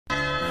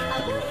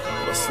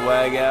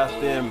Swag out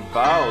there and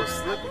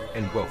boss.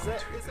 And welcome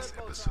to this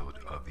episode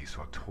of the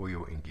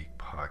Sartorial and Geek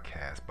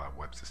Podcast by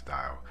Webster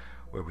Style,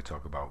 where we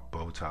talk about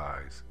bow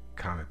ties,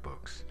 comic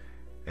books,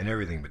 and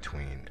everything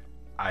between.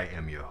 I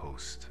am your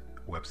host,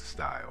 Webster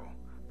Style,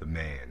 the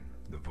man,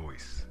 the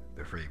voice,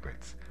 the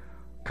fragrance,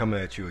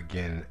 coming at you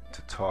again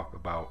to talk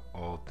about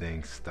all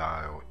things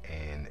style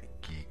and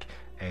geek.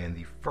 And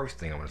the first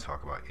thing I want to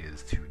talk about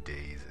is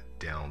today's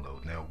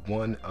download. Now,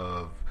 one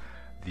of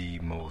the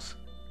most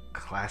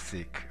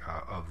classic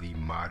of the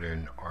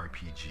modern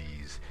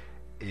RPGs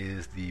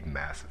is the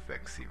Mass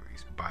Effect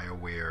series.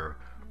 BioWare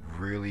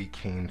really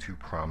came to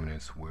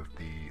prominence with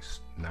the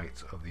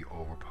Knights of the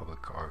Old Republic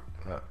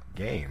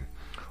game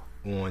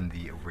on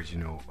the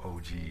original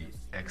OG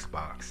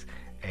Xbox,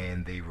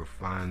 and they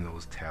refined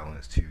those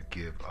talents to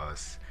give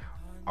us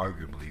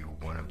arguably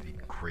one of the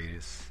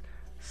greatest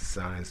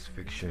science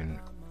fiction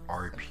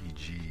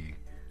RPG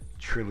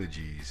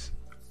trilogies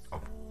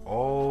of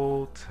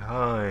all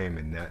time,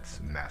 and that's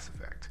Mass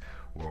Effect.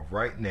 Well,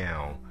 right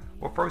now,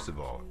 first of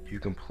all, you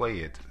can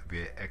play it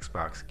via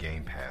Xbox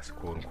Game Pass,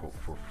 quote unquote,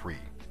 for free,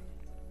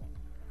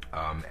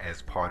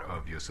 as part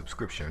of your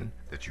subscription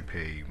that you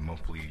pay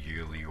monthly,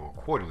 yearly, or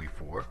quarterly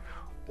for,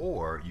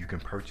 or you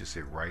can purchase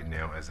it right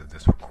now as of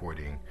this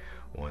recording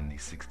on the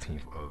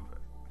 16th of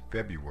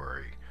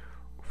February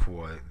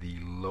for the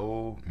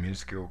low,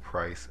 minuscule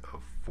price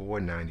of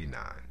 $4.99.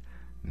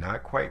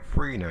 Not quite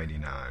free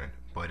 $99,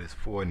 but it's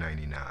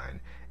 $4.99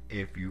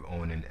 if you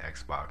own an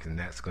Xbox, and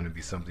that's going to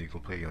be something you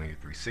can play on your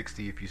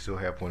 360 if you still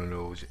have one of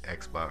those,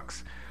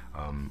 Xbox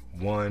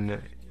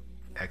One,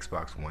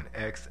 Xbox One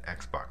X,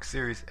 Xbox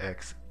Series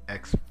X,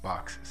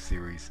 Xbox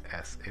Series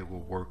S. It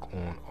will work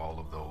on all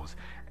of those,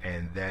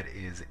 and that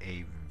is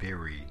a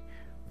very,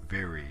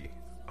 very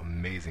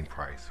amazing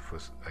price for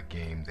a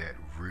game that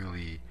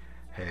really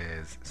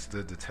has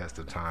stood the test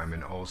of time.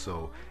 And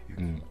also, you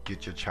can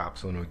get your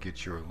chops on or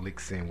get your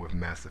licks in with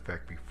Mass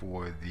Effect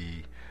before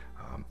the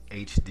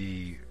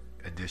HD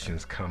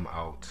editions come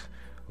out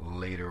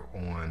later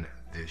on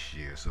this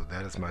year. So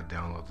that is my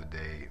download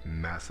today,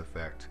 Mass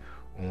Effect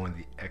on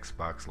the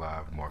Xbox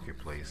Live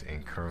Marketplace,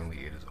 and currently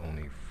it is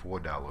only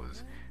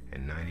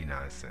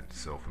 $4.99.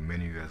 So for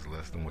many of you, that's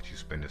less than what you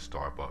spend at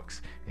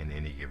Starbucks in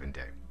any given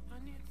day.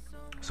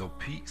 So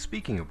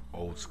speaking of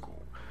old school,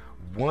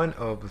 one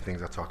of the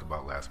things I talked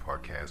about last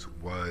podcast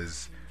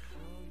was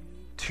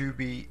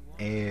Tubi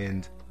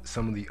and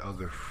some of the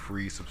other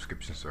free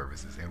subscription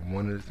services. And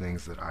one of the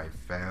things that I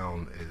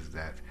found is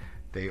that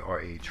they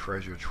are a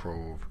treasure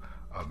trove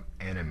of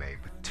anime,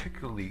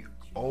 particularly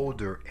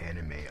older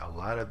anime. A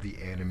lot of the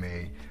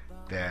anime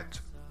that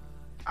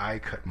I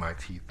cut my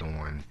teeth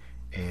on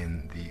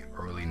in the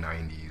early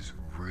 90s,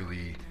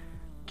 really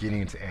getting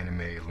into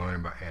anime,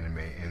 learning about anime,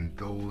 and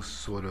those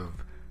sort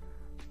of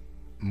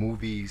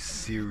movie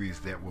series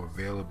that were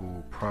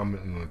available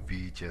prominently on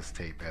VHS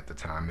tape at the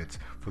time. It's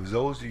for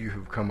those of you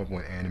who've come up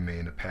on anime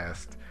in the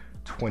past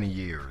 20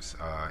 years,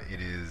 it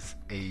is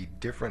a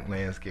different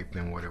landscape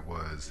than what it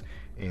was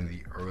in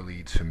the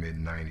early to mid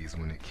 90s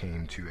when it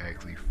came to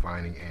actually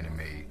finding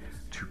anime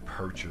to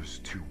purchase,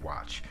 to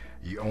watch.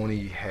 You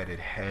only had a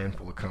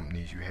handful of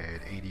companies. You had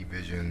AD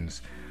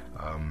Visions,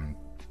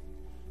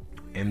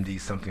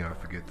 MD something, I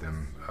forget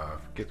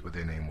what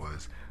their name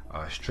was,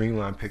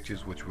 Streamline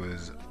Pictures, which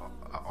was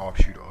an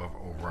offshoot of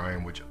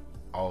Orion, which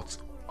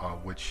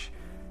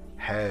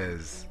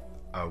has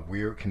a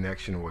weird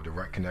connection or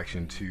direct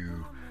connection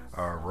to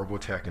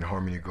Robotech and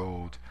Harmony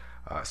Gold.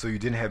 So you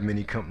didn't have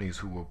many companies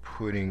who were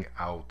putting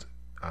out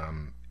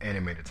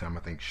anime at the time. I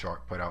think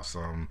Shark put out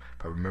some.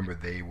 If I remember,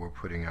 they were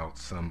putting out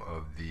some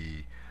of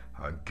the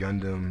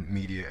Gundam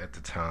media at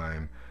the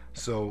time.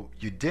 So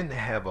you didn't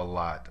have a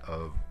lot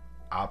of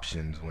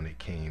options when it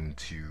came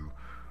to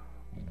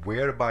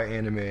where to buy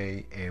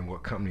anime and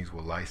what companies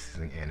were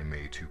licensing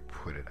anime to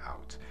put it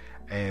out.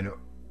 And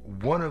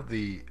one of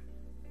the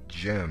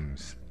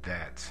gems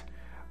that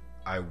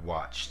I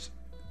watched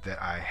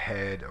that I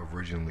had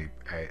originally,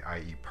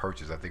 i.e.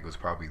 purchased, I think it was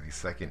probably the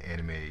second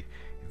anime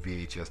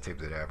VHS tape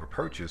that I ever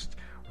purchased,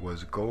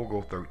 was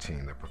Golgo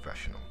 13, The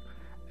Professional.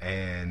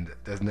 And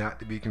that's not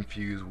to be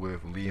confused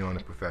with Leon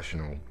the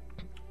Professional,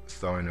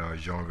 starring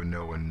Jean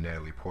Reno and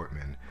Natalie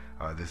Portman.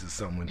 This is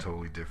something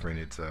totally different.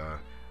 It's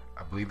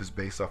I believe it's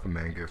based off a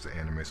manga. It's an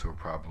anime, so it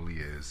probably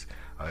is.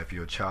 If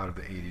you're a child of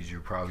the 80s, you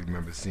probably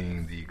remember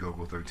seeing the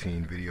Golgo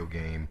 13 video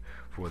game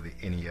for the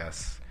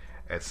NES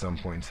at some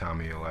point in time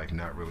in your life,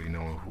 not really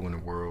knowing who in the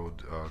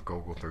world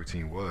Golgo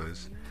 13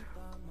 was.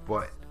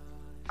 But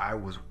I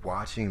was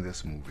watching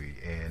this movie,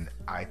 and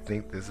I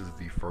think this is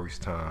the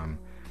first time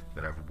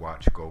that I've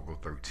watched Golgo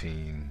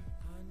 13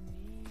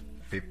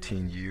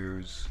 15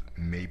 years,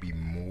 maybe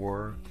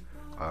more.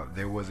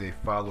 There was a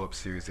follow-up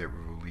series that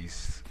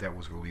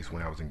was released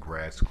when I was in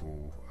grad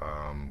school,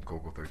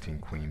 Golgo 13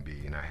 Queen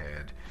Bee, and I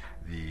had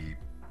the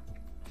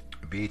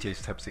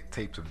VHS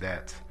tapes of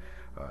that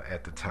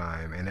at the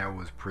time, and that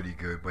was pretty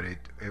good, but it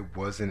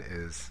wasn't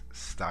as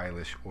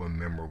stylish or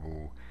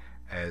memorable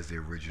as the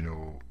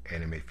original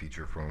anime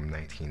feature from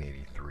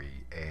 1983.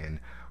 And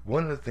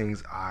one of the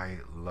things I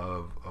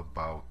love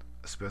about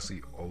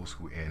especially old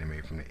school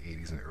anime from the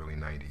 80s and early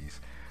 90s,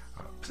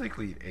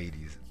 particularly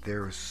 80s,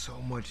 there is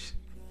so much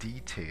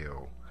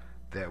detail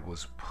that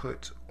was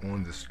put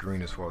on the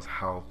screen as far as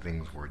how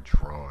things were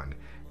drawn.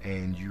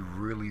 And you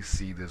really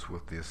see this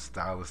with this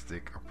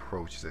stylistic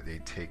approach that they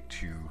take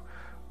to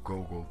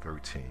Golgo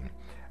 13.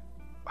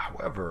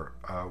 However,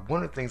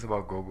 one of the things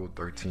about Golgo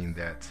 13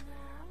 that,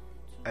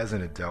 as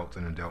an adult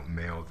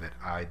male, that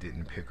I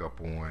didn't pick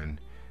up on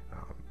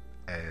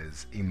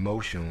as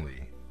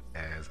emotionally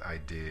as I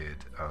did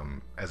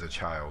as a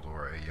child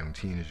or a young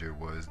teenager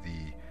was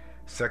the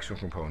sexual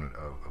component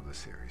of the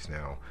series.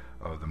 Now,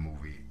 of the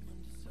movie,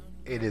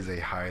 it is a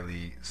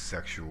highly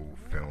sexual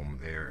film.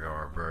 There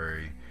are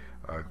very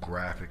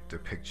graphic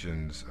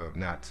depictions of,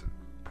 not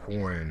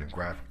porn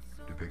graphic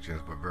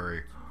depictions, but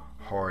very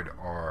hard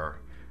R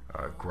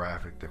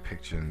graphic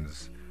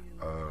depictions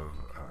of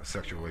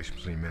sexual relations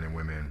between men and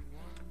women.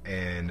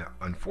 And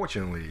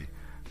unfortunately,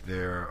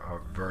 there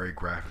are very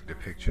graphic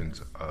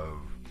depictions of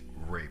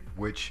rape,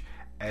 which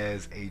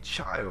as a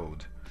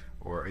child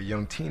or a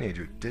young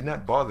teenager did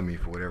not bother me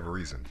for whatever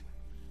reason.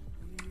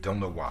 Don't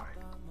know why.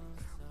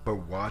 But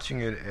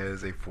watching it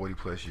as a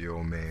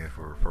 40-plus-year-old man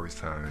for the first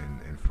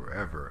time in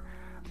forever,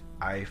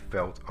 I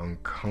felt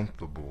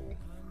uncomfortable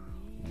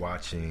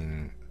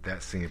watching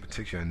that scene in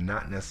particular, and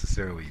not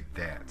necessarily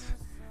that.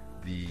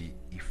 The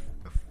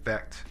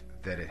effect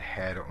that it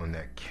had on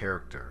that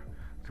character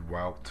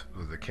throughout,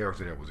 the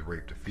character that was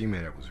raped, the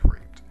female that was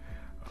raped,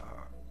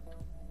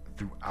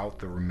 throughout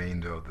the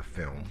remainder of the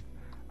film.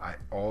 I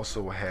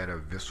also had a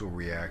visceral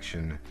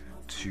reaction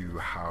to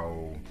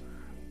how,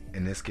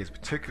 in this case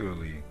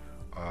particularly,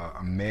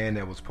 a man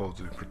that was supposed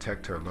to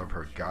protect her, love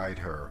her, guide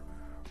her,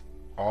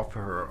 offer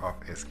her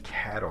up as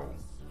cattle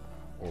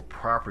or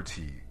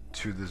property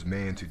to this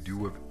man to do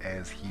with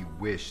as he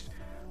wished,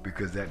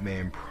 because that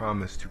man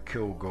promised to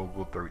kill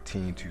Golgo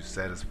 13 to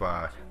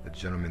satisfy the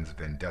gentleman's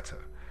vendetta.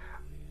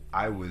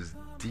 I was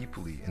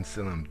deeply, and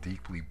still am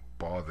deeply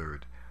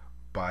bothered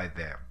by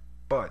that.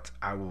 But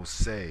I will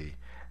say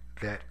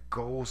that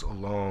goes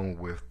along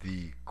with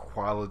the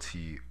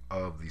quality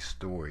of the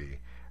story,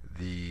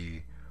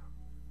 the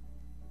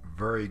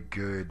very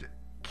good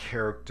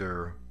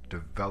character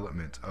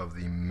development of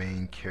the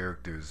main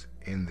characters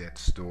in that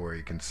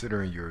story,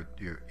 considering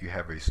you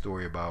have a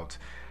story about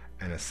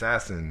an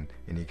assassin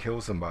and he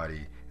kills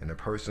somebody, and the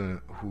person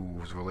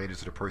who's related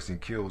to the person he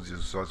kills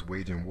just starts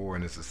waging war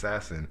on this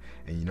assassin,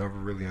 and you never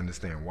really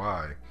understand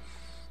why.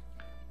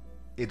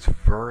 It's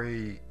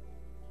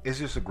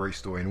just a great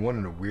story. And one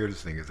of the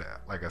weirdest things is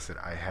that, like I said,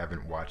 I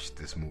haven't watched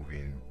this movie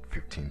in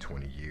 15,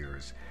 20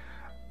 years.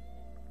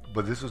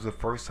 But this was the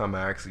first time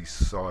I actually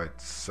saw it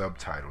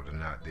subtitled and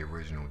not the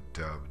original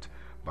dubbed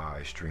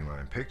by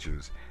Streamline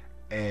Pictures.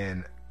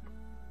 And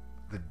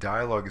the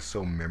dialogue is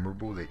so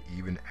memorable that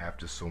even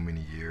after so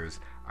many years,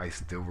 I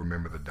still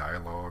remember the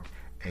dialogue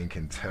and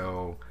can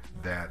tell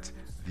that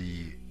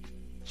the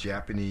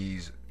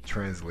Japanese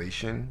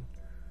translation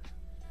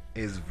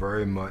is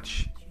very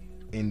much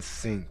in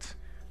sync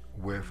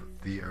with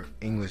the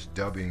English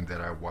dubbing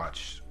that I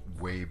watched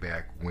way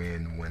back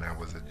when I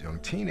was a young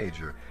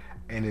teenager.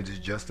 And it is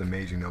just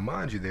amazing. Now,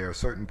 mind you, there are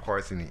certain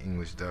parts in the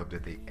English dub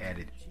that they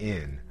added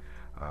in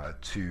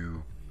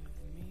to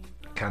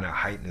kind of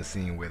heighten the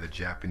scene where the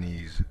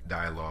Japanese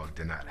dialogue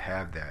did not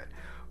have that.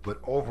 But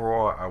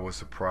overall, I was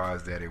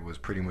surprised that it was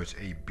pretty much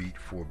a beat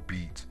for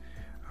beat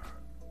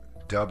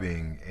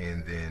dubbing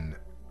and then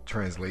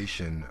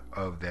translation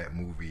of that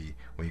movie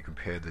when you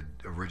compare the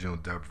original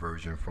dub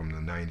version from the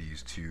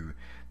 90s to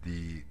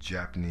the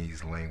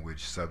Japanese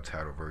language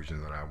subtitle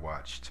version that I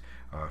watched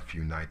a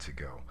few nights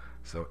ago.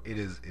 So it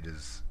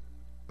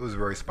was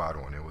very spot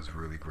on. It was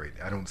really great.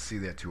 I don't see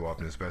that too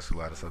often, especially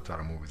a lot of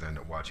subtitle movies I end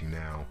up watching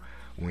now.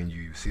 When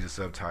you see the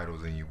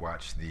subtitles and you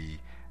watch the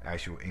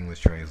actual English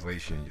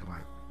translation, you're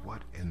like,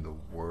 what in the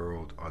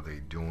world are they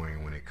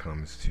doing when it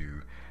comes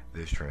to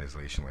this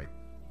translation? Like,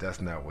 that's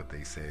not what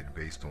they said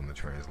based on the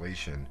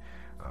translation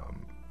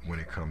when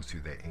it comes to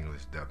that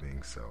English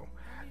dubbing. So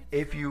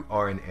if you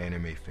are an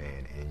anime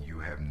fan and you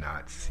have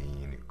not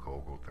seen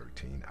Golgo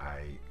 13,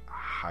 I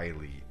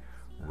highly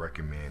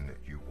recommend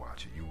you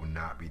watch it. You will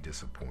not be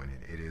disappointed.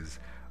 It is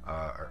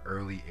an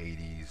early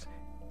 80s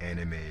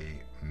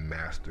anime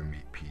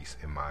masterpiece,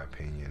 in my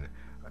opinion.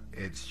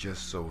 It's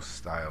just so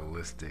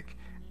stylistic.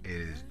 It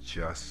is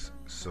just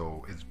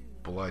so, it's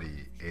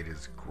bloody. It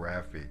is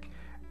graphic.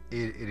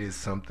 It is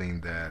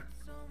something that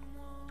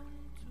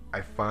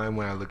I find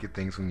when I look at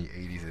things from the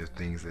 80s, there's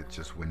things that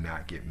just would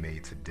not get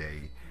made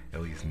today,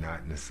 at least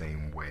not in the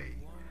same way,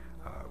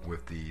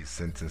 with the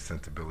sense and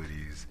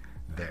sensibilities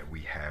that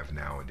we have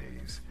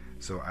nowadays.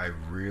 So I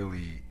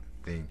really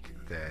think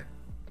that,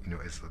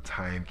 it's a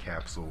time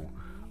capsule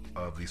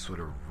of these sort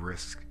of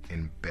risks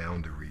and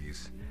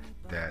boundaries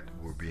that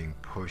were being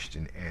pushed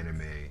in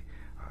anime,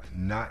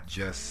 not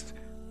just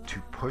to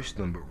push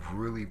them, but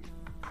really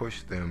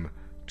push them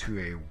to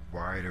a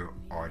wider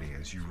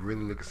audience. You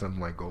really look at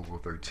something like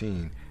Golgo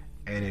 13,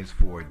 and it's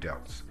for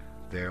adults.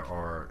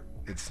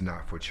 It's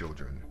not for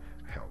children.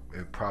 Hell,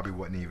 it probably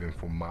wasn't even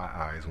for my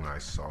eyes when I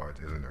saw it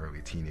as an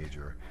early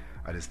teenager.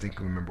 I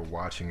distinctly remember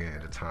watching it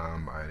at a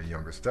time. I had a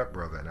younger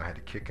stepbrother, and I had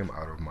to kick him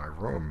out of my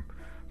room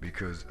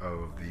because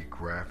of the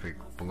graphic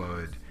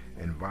blood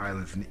and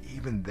violence, and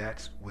even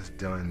that was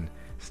done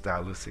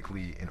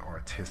stylistically and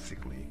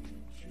artistically.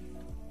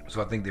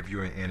 So I think that if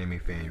you're an anime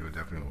fan, you'll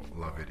definitely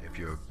love it. If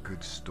you're a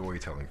good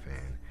storytelling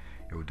fan,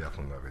 you'll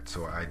definitely love it.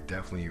 So I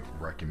definitely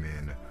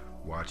recommend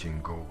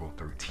watching Golgo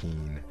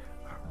 13.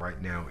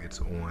 Right now it's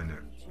on,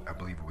 I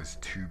believe it was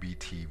Tubi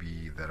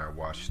TV that I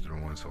watched it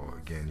on. So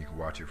again, you can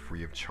watch it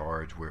free of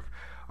charge with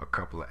a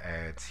couple of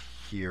ads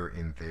here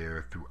and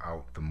there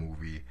throughout the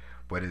movie.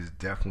 But it's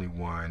definitely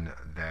one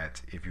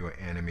that if you're an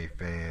anime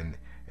fan,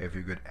 if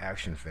you're a good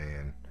action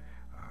fan,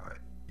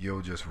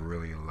 you'll just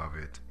really love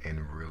it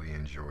and really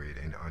enjoy it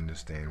and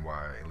understand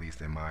why, at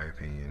least in my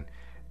opinion,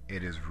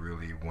 it is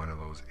really one of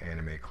those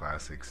anime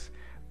classics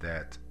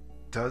that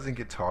doesn't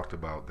get talked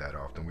about that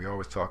often. We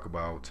always talk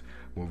about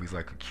movies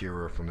like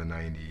Akira from the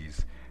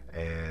 90s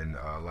and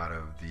a lot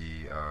of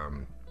the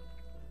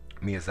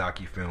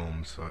Miyazaki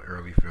films,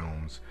 early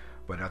films,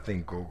 but I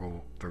think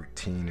Golgo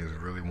 13 is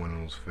really one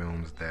of those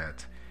films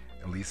that,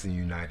 at least in the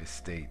United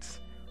States,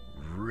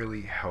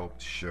 really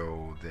helped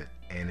show that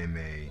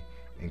anime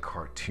and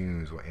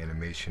cartoons or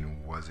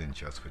animation wasn't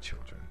just for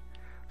children.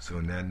 So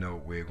on that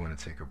note, we're going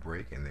to take a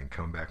break and then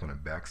come back on the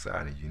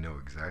backside, and you know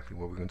exactly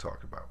what we're going to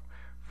talk about.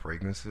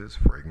 Fragrances,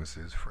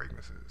 fragrances,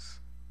 fragrances.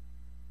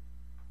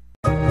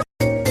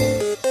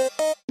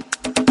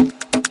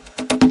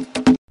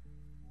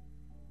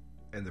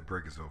 And the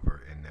break is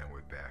over, and now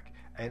we're back.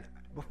 And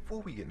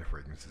before we get into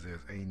fragrances,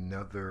 there's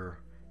another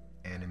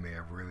anime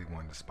I really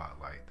wanted to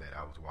spotlight that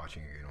I was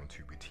watching again on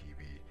Tubi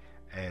TV.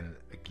 And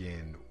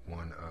again,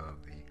 one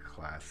of the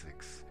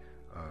classics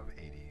of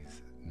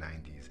 80s,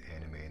 90s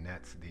anime, and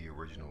that's the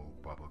original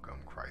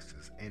Bubblegum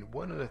Crisis. And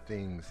one of the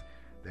things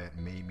that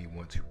made me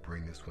want to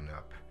bring this one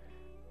up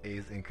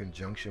is, in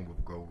conjunction with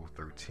Golgo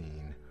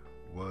 13,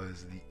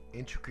 was the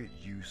intricate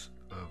use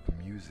of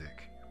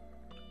music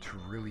to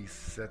really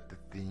set the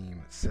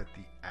theme, set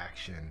the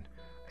action,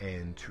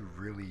 and to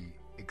really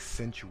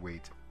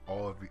accentuate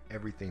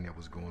everything that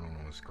was going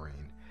on the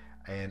screen.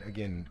 And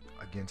again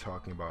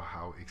talking about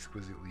how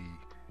exquisitely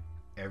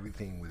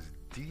everything was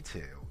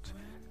detailed.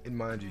 And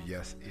mind you,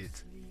 yes,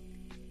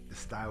 the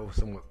style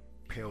somewhat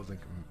pales in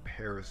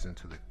comparison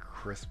to the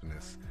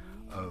crispness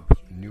of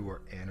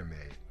newer anime.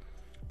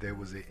 There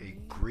was a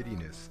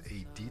grittiness,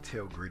 a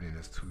detailed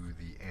grittiness to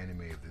the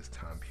anime of this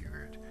time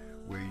period,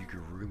 where you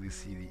could really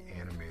see the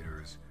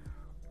animators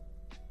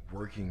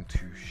working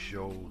to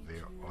show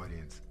their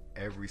audience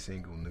every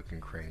single nook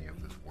and cranny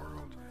of this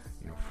world.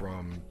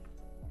 From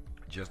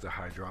just the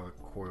hydraulic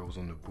coils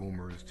on the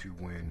boomers to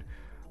when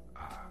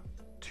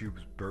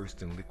tubes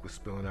burst and liquid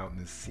spilling out, and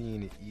then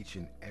seeing each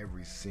and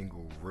every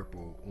single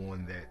ripple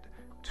on that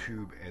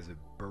tube as it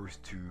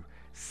burst, to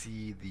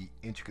see the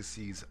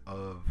intricacies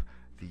of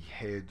the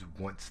heads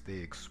once they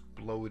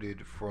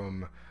exploded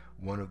from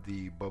one of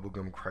the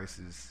Bubblegum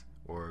Crisis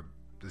or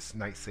this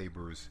Night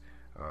Saber's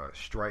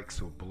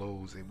strikes or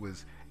blows.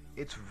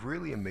 It's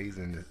really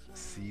amazing to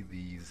see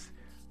these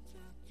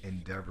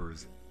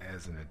endeavors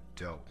as an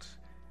adult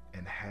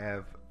and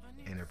have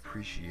an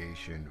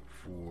appreciation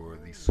for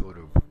the sort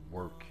of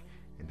work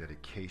and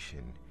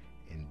dedication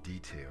and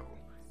detail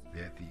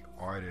that the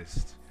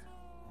artists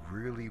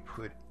really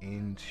put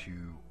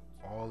into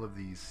all of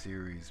these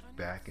series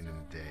back in the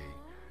day,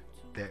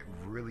 that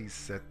really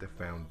set the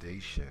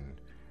foundation,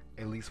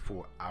 at least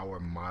for our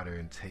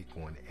modern take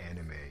on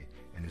anime,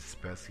 and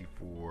especially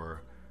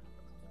for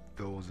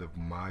those of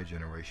my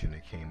generation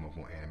that came up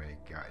on anime,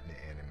 got into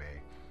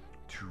anime,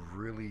 to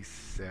really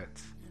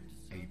set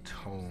a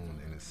tone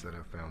and a set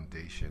of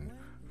foundation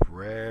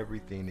for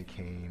everything that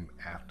came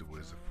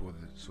afterwards, for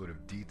the sort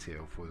of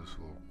detail, for the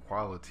sort of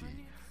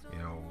quality.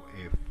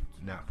 If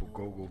not for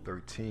Golgo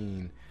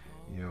 13,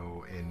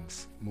 and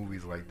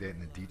movies like that,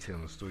 and the detail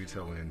and the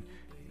storytelling,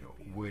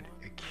 would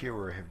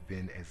Akira have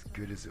been as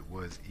good as it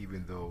was,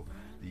 even though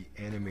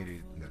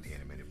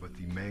but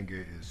the manga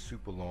is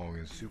super long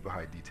and super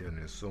high detail, and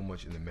there's so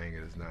much in the manga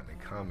that's not in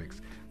the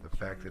comics. The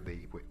fact that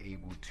they were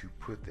able to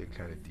put that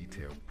kind of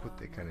detail, put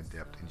that kind of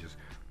depth, and just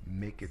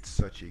make it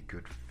such a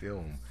good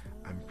film,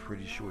 I'm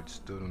pretty sure it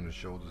stood on the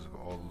shoulders of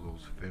all of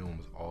those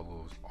films, all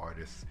those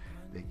artists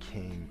that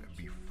came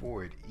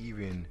before it,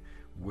 even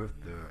with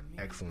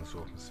the excellent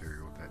source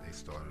material that they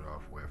started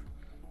off with.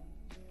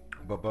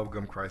 But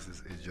Bubblegum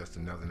Crisis is just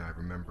another, and I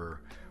remember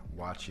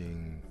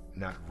watching,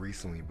 not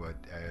recently, but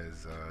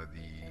as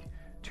the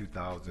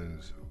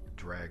 2000s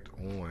dragged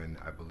on,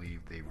 I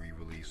believe they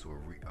re-released or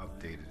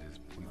re-updated this.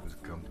 It was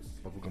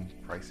Bubblegum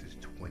Crisis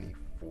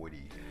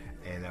 2040,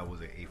 and that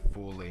was a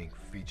full-length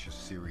feature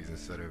series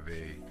instead of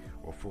a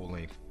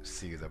full-length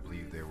series. I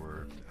believe there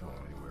were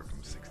anywhere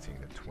from 16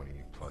 to 20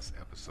 plus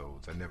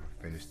episodes. I never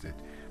finished it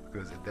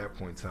because at that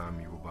point in time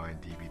you were buying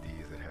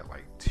DVDs that had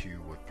like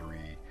 2 or 3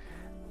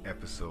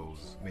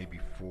 episodes, maybe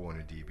 4 on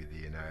a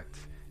DVD, and that,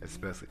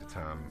 especially at the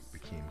time,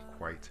 became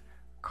quite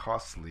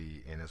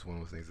costly. And it's one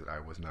of those things that I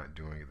was not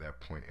doing at that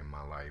point in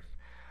my life.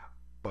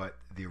 But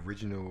the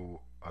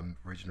original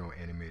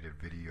animated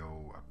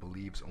video, I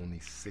believe, is only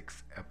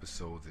 6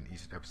 episodes, and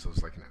each episode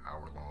is like an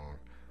hour long.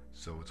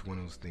 So it's one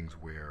of those things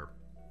where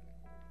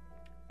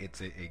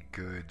it's a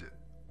good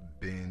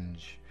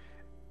binge.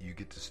 You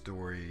get the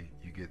story,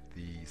 you get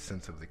the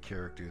sense of the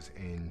characters,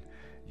 and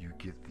you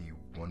get the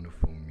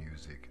wonderful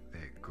music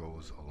that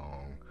goes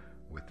along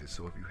with it.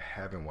 So if you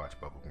haven't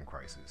watched Bubblegum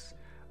Crisis,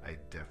 I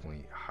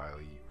definitely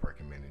highly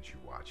recommend that you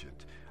watch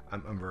it.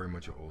 I'm very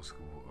much a fan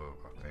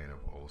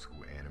of old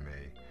school anime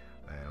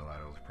and a lot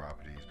of those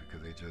properties,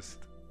 because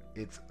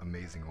it's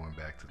amazing going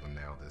back to them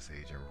now this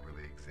age and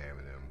really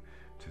examine them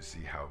to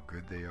see how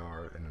good they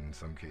are, and in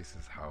some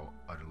cases how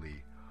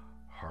utterly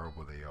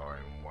horrible they are,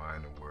 and why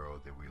in the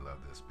world did we love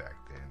this back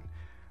then.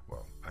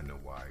 Well, I know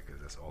why,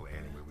 because that's all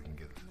anime we can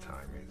get at the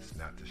time. It's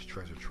not this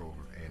treasure trove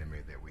of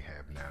anime that we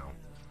have now.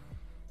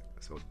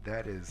 So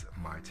that is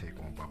my take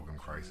on Bubblegum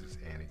Crisis,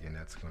 and again,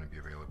 that's going to be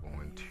available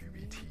on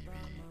Tubi TV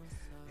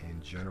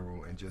in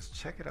general, and just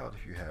check it out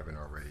if you haven't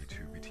already.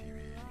 Tubi TV,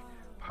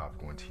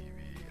 Popcorn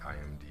TV,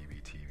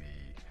 IMDb TV,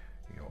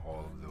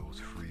 all of those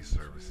free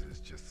services,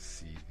 just to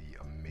see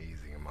the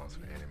amazing amounts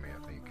of anime.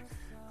 I think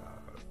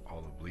all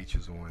of Bleach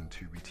is on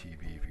Tubi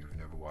TV. If you've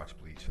never watched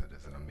Bleach, that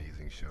is an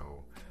amazing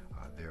show.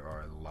 There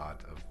are a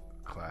lot of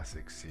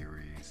classic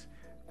series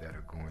that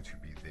are going to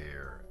be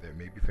there that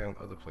may be found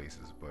other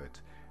places,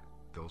 but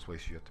those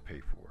places you have to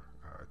pay for.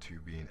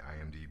 Tubi and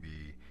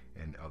IMDb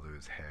and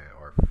others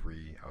are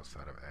free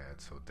outside of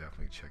ads, so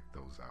definitely check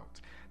those out.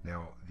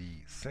 Now,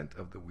 the scent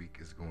of the week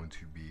is going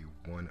to be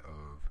one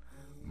of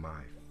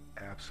my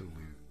absolute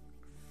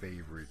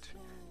favorite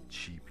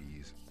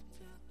cheapies,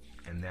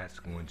 and that's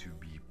going to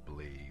be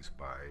Blaze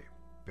by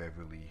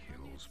Beverly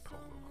Hills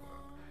Polo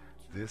Club.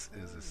 This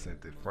is a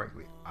scent that,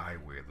 frankly, I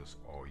wear this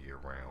all year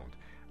round.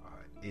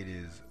 It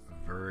is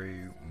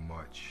very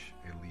much,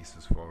 at least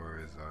as far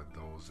as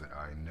those that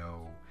I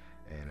know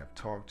and have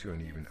talked to,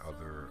 and even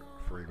other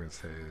fragrance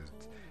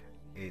heads,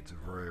 it's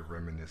very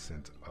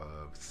reminiscent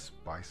of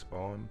Spice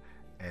Bomb.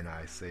 And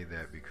I say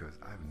that because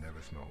I've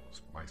never smelled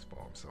Spice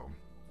Bomb, so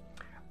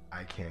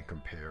I can't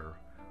compare.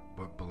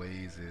 But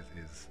Blaze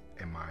is,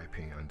 in my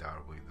opinion,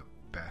 undoubtedly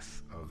the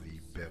best of the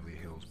Beverly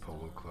Hills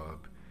Polo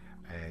Club,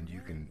 and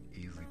you can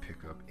easily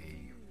pick up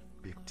a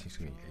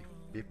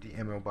 50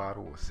 ml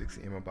bottle or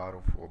 60 ml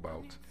bottle for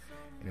about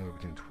anywhere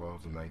between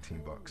 12 to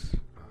 19 bucks.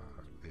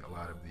 A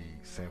lot of the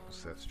sample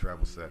sets,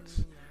 travel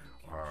sets,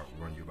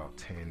 run you about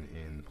 10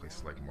 in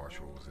places like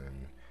Marshalls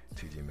and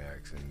TJ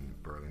Maxx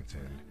and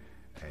Burlington,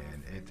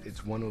 and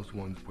it's one of those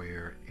ones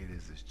where it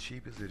is as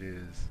cheap as it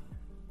is,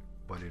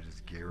 but it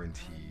is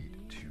guaranteed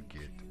to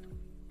get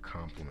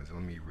compliments.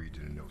 Let me read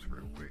you the notes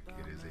real quick.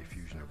 It is a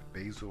fusion of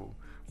basil,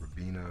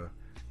 verbena,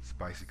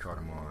 spicy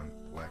cardamom,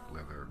 black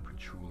leather,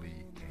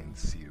 patchouli, and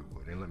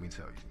cedarwood. And let me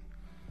tell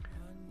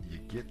you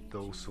get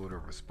those sort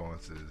of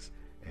responses,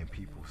 and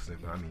people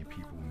sniffing. I mean,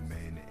 people,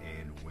 men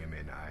and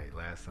women.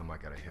 Last time I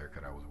got a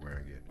haircut, I was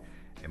wearing it,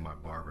 and my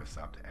barber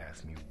stopped to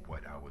ask me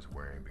what I was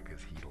wearing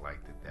because he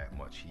liked it that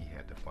much. He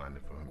had to find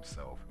it for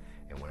himself,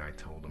 and when I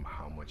told him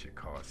how much it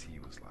cost, he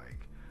was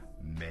like,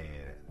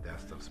 "Man, that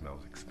stuff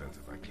smells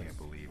expensive. I can't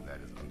believe that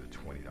is under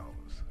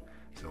 $20."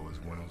 So it's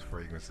one of those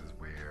fragrances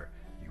where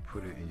you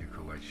put it in your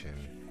collection.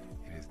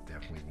 It is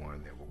definitely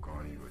one that will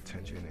garner your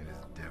attention, and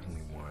it's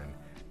definitely one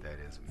that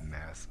is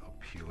mass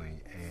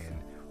appealing,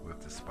 and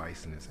with the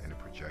spiciness and the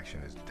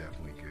projection, is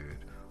definitely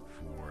good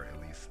for at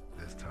least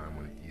this time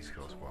on the East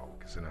Coast. Well,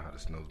 considering how the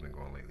snow's been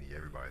going lately,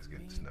 everybody's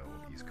getting snow,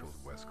 East Coast,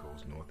 West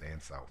Coast, North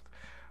and South.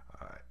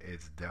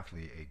 It's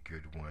definitely a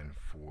good one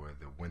for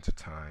the winter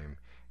time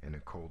and the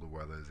colder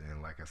weathers.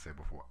 And like I said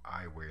before,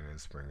 I wear it in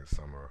spring and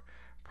summer,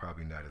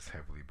 probably not as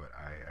heavily, but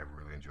I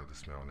really enjoy the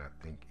smell, and I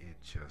think it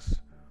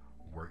just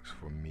works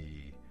for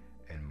me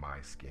and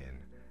my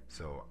skin.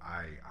 So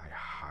I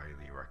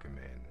highly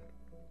recommend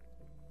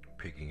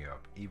picking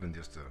up even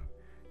just the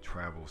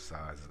travel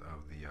size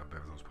of the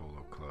Beverly Hills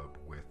Polo Club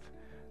with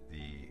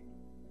the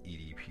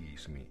EDT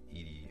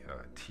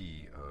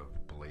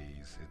of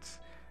Blaze.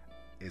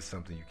 It's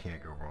something you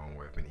can't go wrong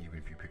with, and even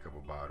if you pick up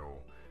a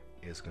bottle,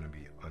 it's going to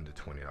be under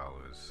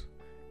 $20,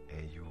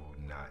 and you will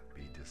not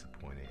be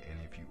disappointed. And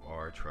if you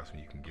are, trust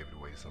me, you can give it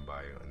away to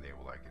somebody and they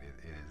will like it.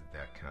 It is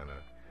that kind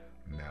of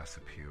mass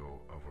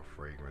appeal of a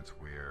fragrance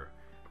where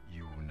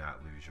you will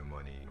not lose your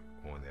money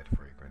on that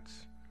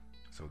fragrance.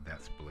 So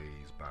that's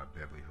Blaze by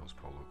Beverly Hills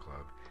Polo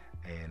Club.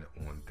 And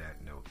on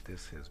that note,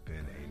 this has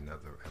been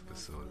another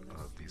episode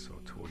of the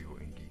Sartorial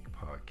and Geek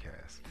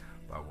podcast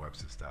by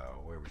Webster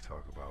Style, where we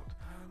talk about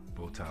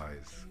bow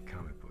ties,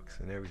 comic books,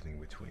 and everything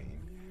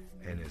between.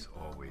 And as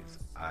always,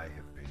 I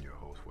have been your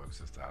host,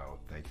 Webster Style.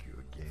 Thank you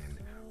again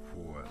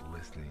for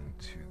listening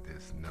to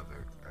this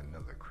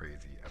another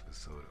crazy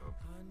episode of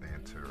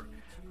banter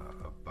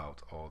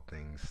about all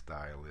things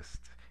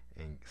stylistic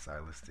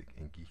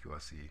and geeky. I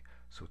see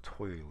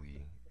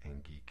sartorially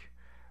and geek.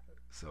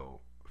 So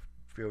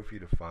feel free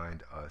to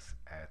find us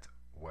at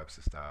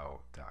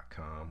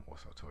websterstyle.com or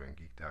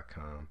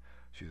sartoriangeek.com.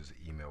 Shoot us an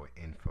email at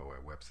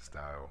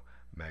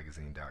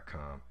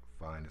info@websterstylemagazine.com.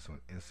 Find us on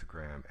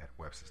Instagram at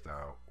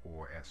websterstyle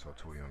or at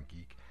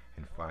sartoriangeek,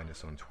 and find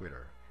us on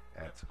Twitter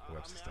at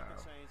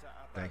websterstyle.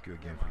 Thank you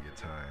again for your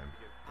time.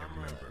 And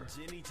remember,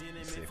 be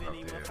safe out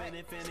there.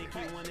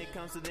 When it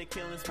comes to the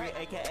killing spree,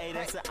 aka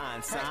that's an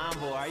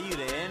ensemble. Are you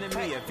the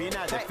enemy if you're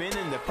not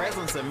defending the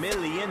presence of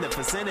Millie in the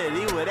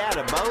vicinity without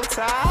a bow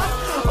tie?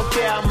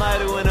 Okay, I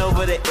might have went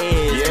over the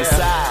edge.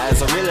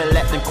 Besides, I really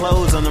let them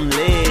close on them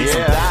legs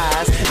and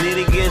thighs.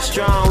 Need to get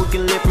strong, we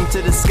can lift them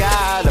to the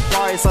sky. The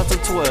party starts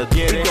at 12.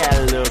 You got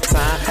a little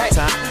time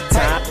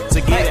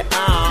to get it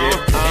on.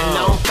 And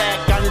on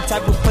fact, I'm the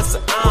type who puts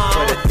it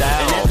on. And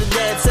after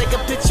that, take a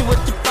picture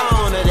with your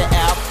phone of the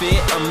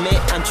outfit.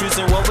 I'm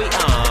choosing what we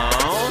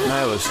own.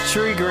 That was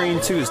Tree Green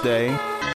Tuesday.